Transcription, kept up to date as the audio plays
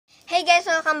Hi guys!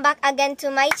 Welcome back again to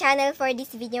my channel for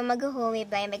this video. Mag-homemade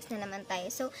blind bags na naman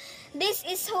tayo. So, this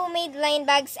is homemade blind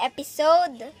bags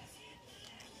episode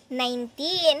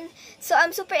 19. So,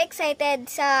 I'm super excited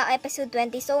sa episode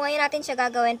 20. So, ngayon natin siya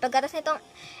gagawin. Pagkatapos nitong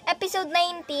episode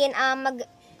 19,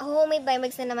 homemade blind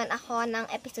bags na naman ako ng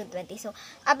episode 20. So,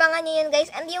 abangan nyo yun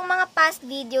guys. And yung mga past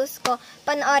videos ko,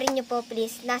 panoorin nyo po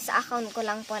please. Nasa account ko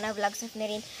lang po na Vlogs of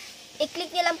Noreen.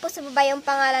 I-click nyo lang po sa baba yung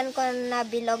pangalan ko na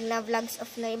bilog na Vlogs of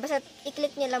Noreen. Basta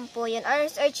i-click nyo lang po yun. Or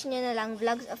search nyo na lang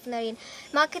Vlogs of Noreen.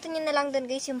 Makikita nyo na lang dun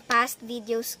guys yung past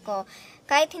videos ko.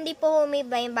 Kahit hindi po homemade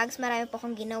blind bags, marami po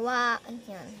akong ginawa.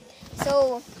 Ayan.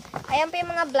 So, ayan po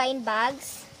yung mga blind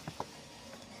bags.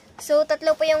 So,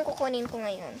 tatlo po yung kukunin ko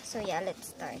ngayon. So, yeah,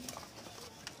 let's start.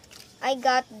 I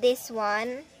got this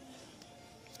one.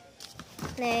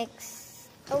 Next.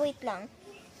 Oh, wait lang.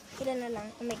 Ilan na lang?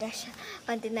 Oh my gosh.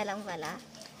 Konti na lang pala.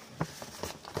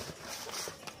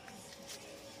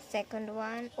 Second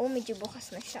one. Oh, medyo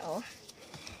bukas na siya, oh.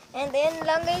 And then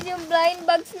lang guys yung blind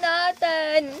bags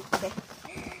natin. Okay.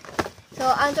 So,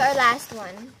 on to our last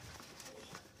one.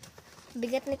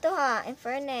 Bigat nito ha. In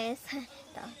fairness.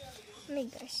 Ito. Oh my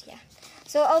gosh, yeah.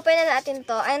 So, open na natin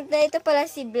to. And ito pala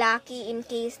si Blackie in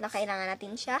case na kailangan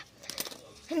natin siya.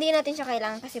 Hindi natin siya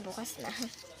kailangan kasi bukas na.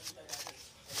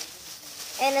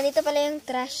 And nandito pala yung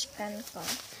trash can ko.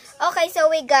 Okay, so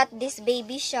we got this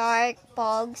baby shark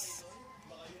pogs.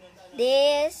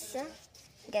 This.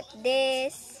 Got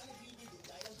this.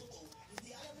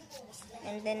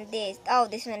 And then this. Oh,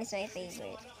 this one is my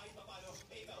favorite.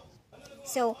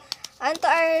 So, on to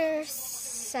our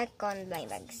second blind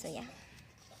bag. So, yeah.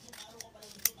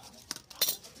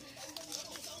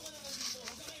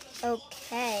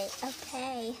 Okay.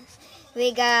 Okay. We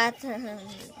got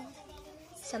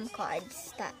some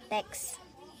cards, text.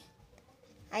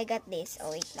 I got this.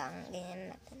 Oh, wait lang.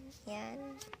 Ganyan natin. Yan.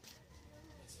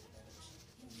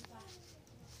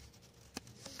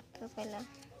 Ito pala.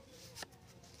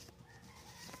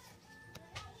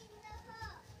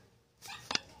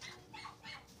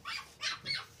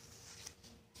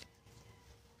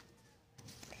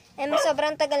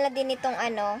 Sobrang tagal na din itong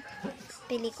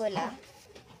pelikula.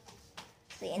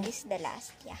 So, and this is the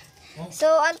last. Yeah. So,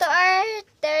 onto our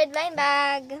third blind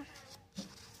bag.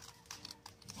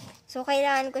 So,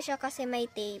 kailangan ko siya kasi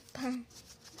may tape.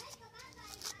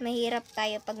 Mahirap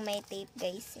tayo pag may tape,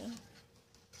 guys, eh.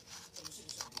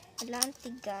 Wala, ang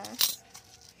tigas.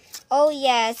 Oh,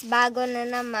 yes. Bago na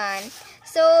naman.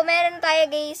 So, meron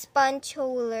tayo, guys, punch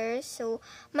holders. So,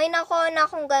 may nakuha na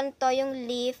akong ganito, yung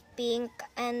leaf, pink,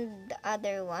 and the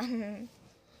other one.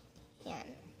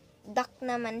 Yan. Duck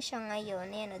naman siya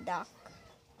ngayon. Yan, o, duck.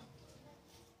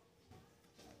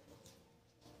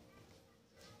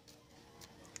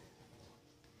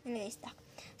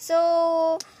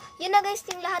 So, yun na guys,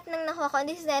 yung lahat ng nakuha ko. And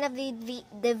this is the end of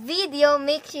the video.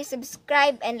 Make sure you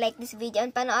subscribe and like this video. And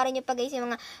panoorin nyo pa guys yung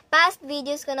mga past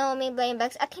videos ko na homemade blind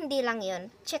bags. At hindi lang yun.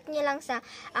 Check nyo lang sa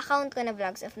account ko na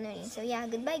Vlogs of Noreen. So yeah,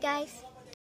 goodbye guys!